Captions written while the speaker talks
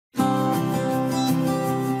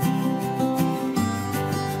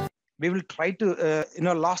we will try to,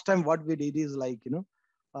 last time what we did is like,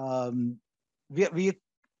 um, we, we,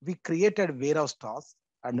 we created warehouse tasks,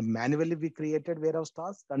 and manually we created warehouse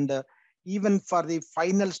tasks. And even for the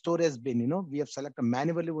final storage bin, we have selected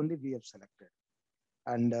manually only we have selected.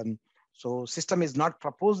 And so system is not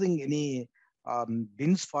proposing any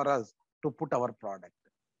bins for us to put our product,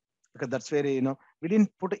 because that's where, we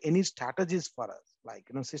didn't put any strategies for us. Like,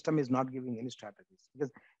 system is not giving any strategies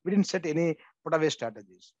because we didn't set any put away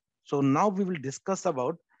strategies. So now we will discuss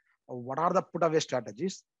about what are the put away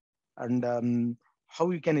strategies, and how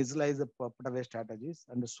we can utilize the put away strategies,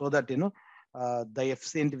 and so that, the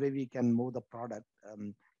efficient way we can move the product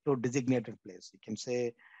to designated place. You can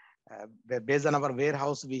say, based on our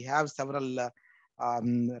warehouse, we have several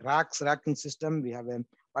racking system. We have a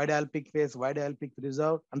wide aisle pick phase, wide aisle pick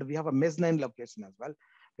reserve, and we have a mezzanine location as well.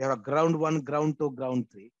 We have a ground 1, ground 2, ground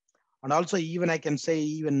 3. And also even I can say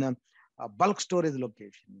even a bulk storage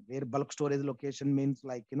location, where bulk storage location means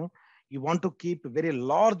like, you want to keep a very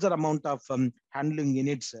larger amount of handling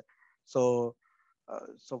units. So,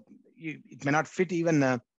 it may not fit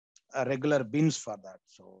even regular bins for that.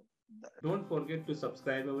 So Don't forget to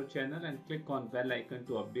subscribe our channel and click on bell icon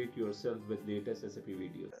to update yourself with latest SAP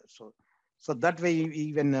videos. So that way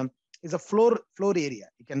even is a floor area.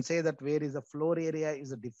 You can say that where is a floor area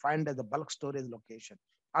is defined as a bulk storage location,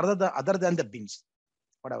 other than the bins,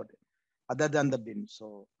 whatever, other than the bins.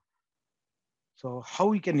 So how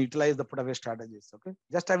we can utilize the put away strategies? Okay,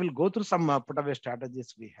 just I will go through some put away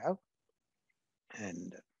strategies we have,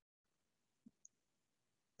 and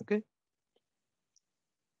okay.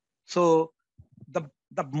 So the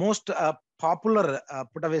most popular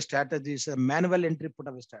put away strategy is manual entry put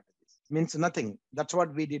away strategies. Means nothing. That's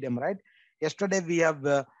what we did, right? Yesterday we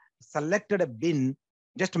have selected a bin.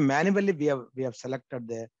 Just manually we have selected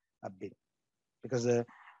the bin, because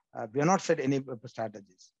we have not set any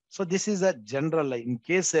strategies. So this is a general, in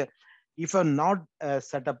case if you have not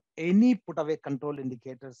set up any put away control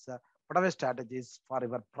indicators, put away strategies for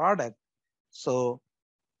your product, so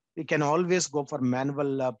we can always go for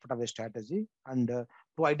manual put away strategy. And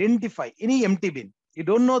to identify any empty bin, you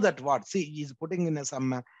don't know that what. See, he's putting in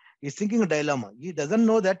some, he's thinking a dilemma. He doesn't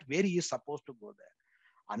know that where he is supposed to go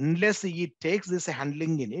there. Unless he takes this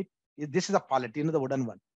handling unit, this is a pallet, the wooden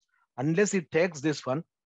one. Unless he takes this one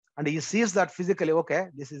and he sees that physically, okay,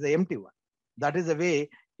 this is the empty one. That is the way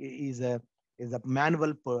is a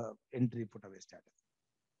manual entry put away strategy.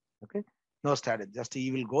 Okay, no strategy. Just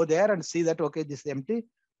he will go there and see that, okay, this is empty.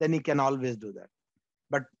 Then he can always do that.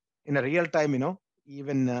 But in a real time,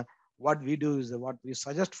 even what we do is what we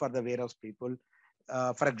suggest for the warehouse people.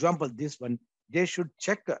 For example, this one, they should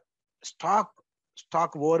check stock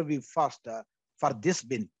overview first for this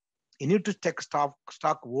bin. You need to check stock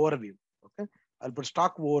overview. Okay, I'll put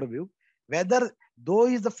stock overview. Whether though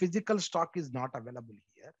is the physical stock is not available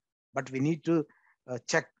here, but we need to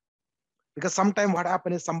check, because sometimes what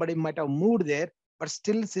happens is somebody might have moved there, but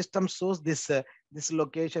still system shows this this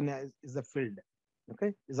location is a filled.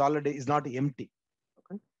 Okay, is not empty.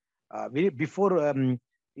 Okay, before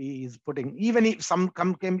he is putting, even if some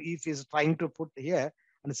if he's trying to put here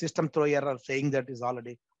and the system throw error saying that is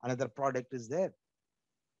already another product is there.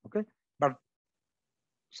 Okay, but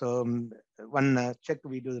so one check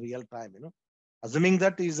we do real time, assuming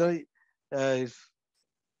that is if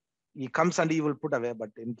he comes and he will put away, but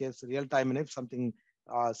in case real time, if something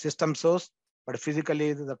system shows, but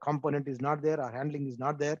physically the component is not there or handling is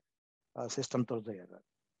not there, system throws the error.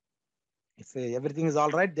 If everything is all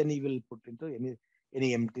right, then he will put into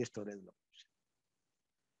any empty storage location.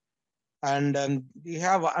 And we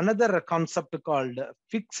have another concept called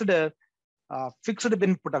fixed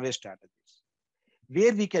bin put away strategies,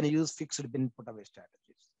 where we can use fixed bin put away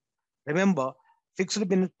strategies. Remember, fixed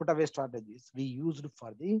bin put away strategies we used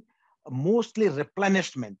for the mostly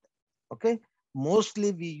replenishment. Okay,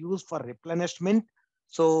 mostly we use for replenishment.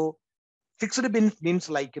 So fixed bin means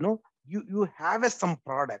like, you have some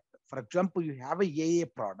product. For example, you have a AA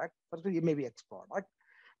product, maybe X product.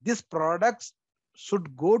 This products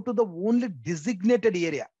should go to the only designated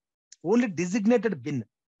area, only designated bin.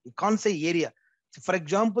 You can't say area. So for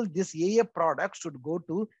example, this AA product should go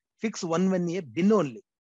to fix 11A bin only.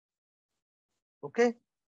 Okay,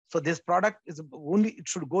 so this product is only, it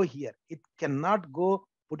should go here. It cannot go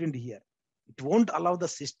put into here. It won't allow the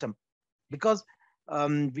system, because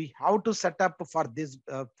we have to set up for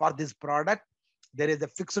this product. There is a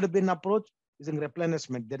fixed bin approach using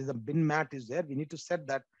replenishment. There is a bin mat is there. We need to set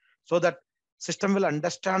that so that system will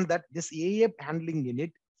understand that this AA handling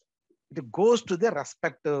unit, it goes to the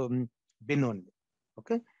respective bin only.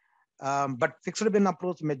 Okay, but fixed bin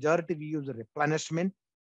approach majority we use replenishment.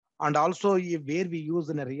 And also where we use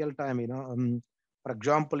in a real time, for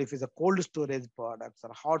example, if it's a cold storage products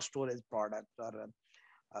or hot storage products or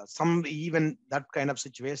some even that kind of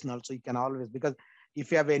situation also, you can always, because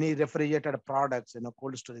if you have any refrigerated products,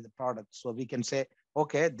 cold storage products, so we can say,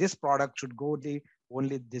 okay, this product should go the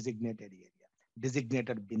only designated area,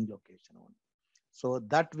 designated bin location only. So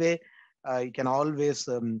that way you can always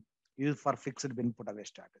use for fixed bin put away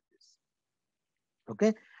strategies.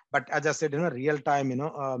 Okay, but as I said, real time,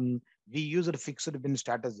 we use a fixed bin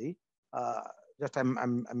strategy. Just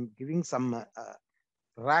I'm giving some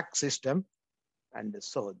rack system, and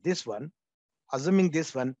so this one, assuming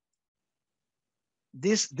this one,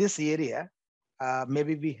 this area,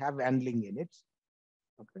 maybe we have handling units.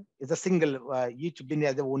 Okay, it's a single, each bin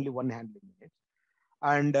has only one handling unit.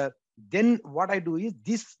 And then what I do is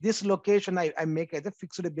this location I make as a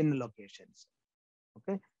fixed bin locations.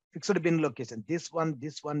 Okay, fixed bin location, this one,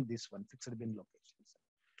 fixed bin locations.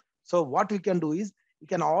 So what we can do is you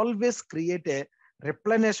can always create a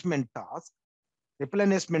replenishment task,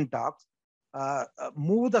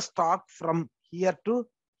 move the stock from here to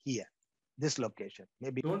here, this location.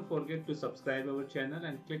 Maybe don't forget to subscribe our channel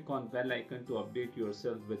and click on bell icon to update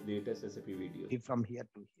yourself with latest SAP videos. From here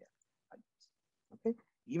to here. Okay,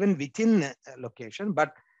 even within a location,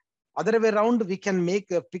 but other way around, we can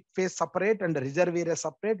make a pick phase separate and reserve area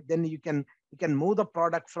separate. Then you can move the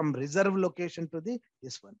product from reserve location to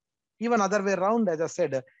this one. Even other way around, as I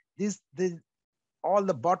said, all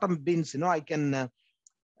the bottom bins, I can,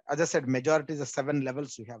 as I said, majority is 7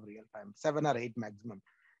 levels we have real time, 7 or 8 maximum.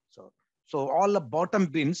 So all the bottom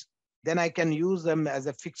bins, then I can use them as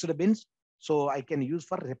a fixed bins. So I can use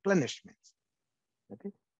for replenishments.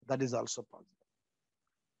 Okay, that is also possible.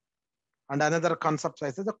 And another concept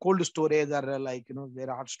is the cold storage, or like, where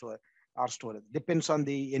hot storage depends on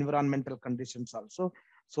the environmental conditions also.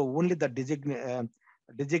 So only the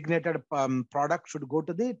designated product should go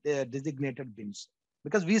to the designated bins,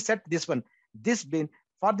 because we set this bin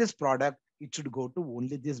for this product, it should go to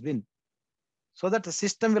only this bin. So that the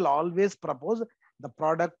system will always propose the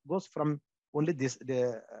product goes from only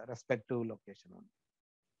the respective location only.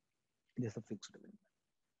 This is a fixed bin.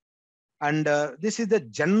 And this is the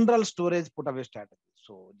general storage put away strategy.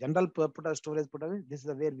 So general storage put away, this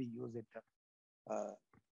is where we use it.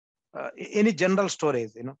 Any general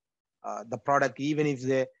storage, the product, even if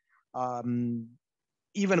they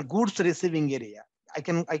even goods receiving area, I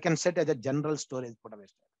can set as a general storage put away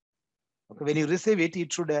strategy. Okay, when you receive it,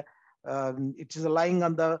 it should it is lying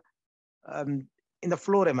on the in the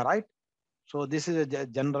floor, am I right? So this is a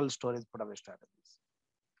general storage put away strategy.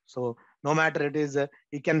 So no matter it is,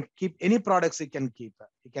 you can keep any products, you can keep.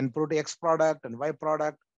 You can put X product and Y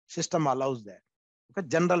product, system allows that. Okay,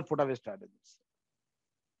 general put away strategies.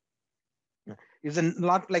 It's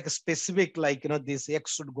not like a specific, like, this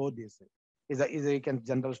X should go this. You can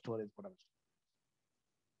general storage put away.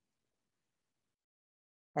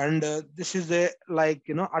 And this is a, like,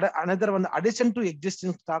 another one, addition to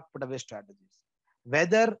existing stock put away strategies.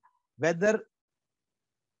 Whether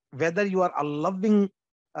you are allowing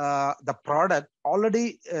the product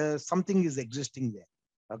already, something is existing there.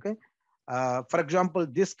 Okay, for example,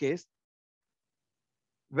 this case,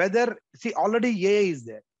 whether, see, already A is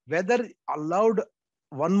there, whether allowed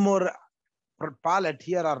one more pallet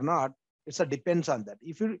here or not, it's a depends on that.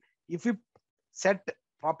 If you set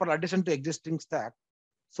proper addition to existing stack,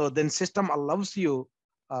 so then system allows you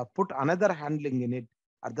put another handling unit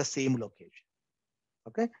at the same location.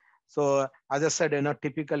 Okay, so as I said,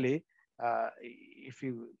 typically if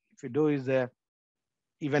you do is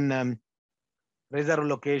even reserve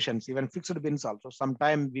locations, even fixed bins also,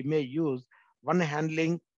 sometime we may use one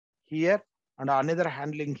handling here and another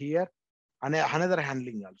handling here and another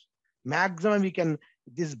handling also. Maximum we can,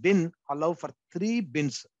 this bin allow for 3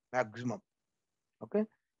 bins maximum. Okay,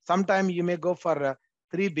 sometime you may go for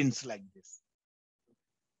 3 bins like this.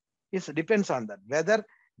 It depends on that, whether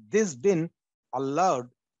this bin allowed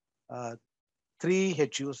 3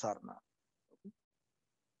 HUs or not. Okay.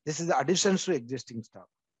 This is the additions to existing stock.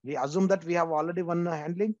 We assume that we have already one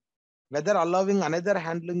handling, whether allowing another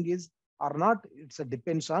handling is or not, it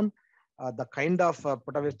depends on the kind of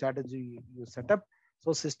put away strategy you set up.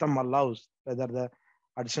 So system allows whether the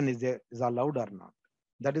addition is allowed or not.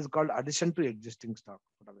 That is called addition to existing stock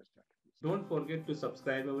put away strategy. Don't forget to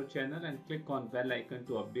subscribe our channel and click on bell icon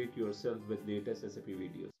to update yourself with latest SAP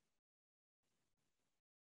videos.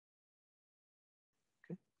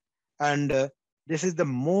 Okay. And this is the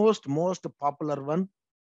most popular one.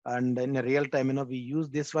 And in a real time, we use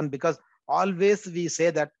this one because always we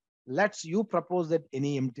say that let's you propose that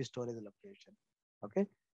any empty storage location. Okay.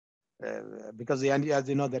 because as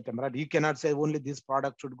you know that, right, you cannot say only this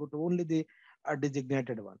product should go to only the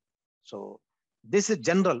designated one. So this is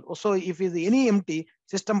general. So if is any empty,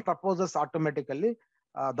 system proposes automatically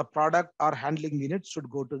the product or handling unit should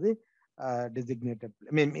go to the designated.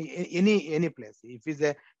 I mean, any place. If it's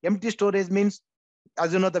a empty storage means,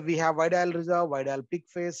 as you know that we have wide aisle reserve, wide aisle pick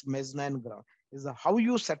face, mezzanine ground. Is how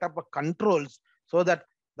you set up a controls so that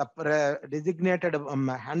the designated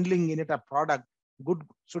handling unit or product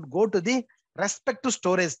should go to the respect to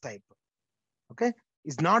storage type. Okay,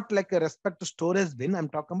 it's not like a respect to storage bin. I'm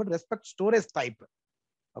talking about respect storage type.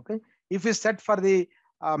 Okay, if you set for the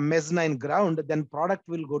mezzanine ground, then product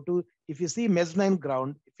will go to, if you see mezzanine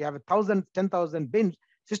ground, if you have 1,000, 10,000 bins,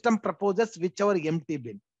 system proposes whichever empty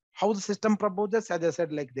bin. How the system proposes, as I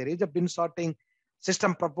said, like there is a bin sorting,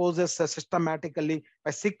 system proposes systematically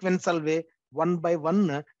by sequential way, one by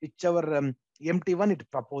one, whichever empty one it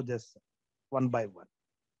proposes one by one.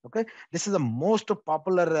 Okay, this is the most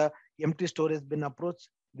popular empty storage bin approach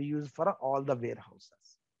we use for all the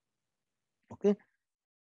warehouses. Okay,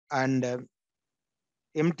 and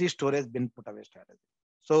empty storage bin put away strategy.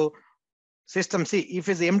 So system, see, if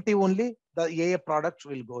it's empty only, the AA products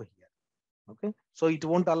will go here. Okay, so it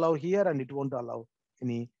won't allow here and it won't allow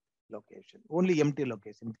any location, only empty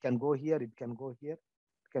location. It can go here, it can go here,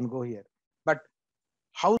 it can go here. But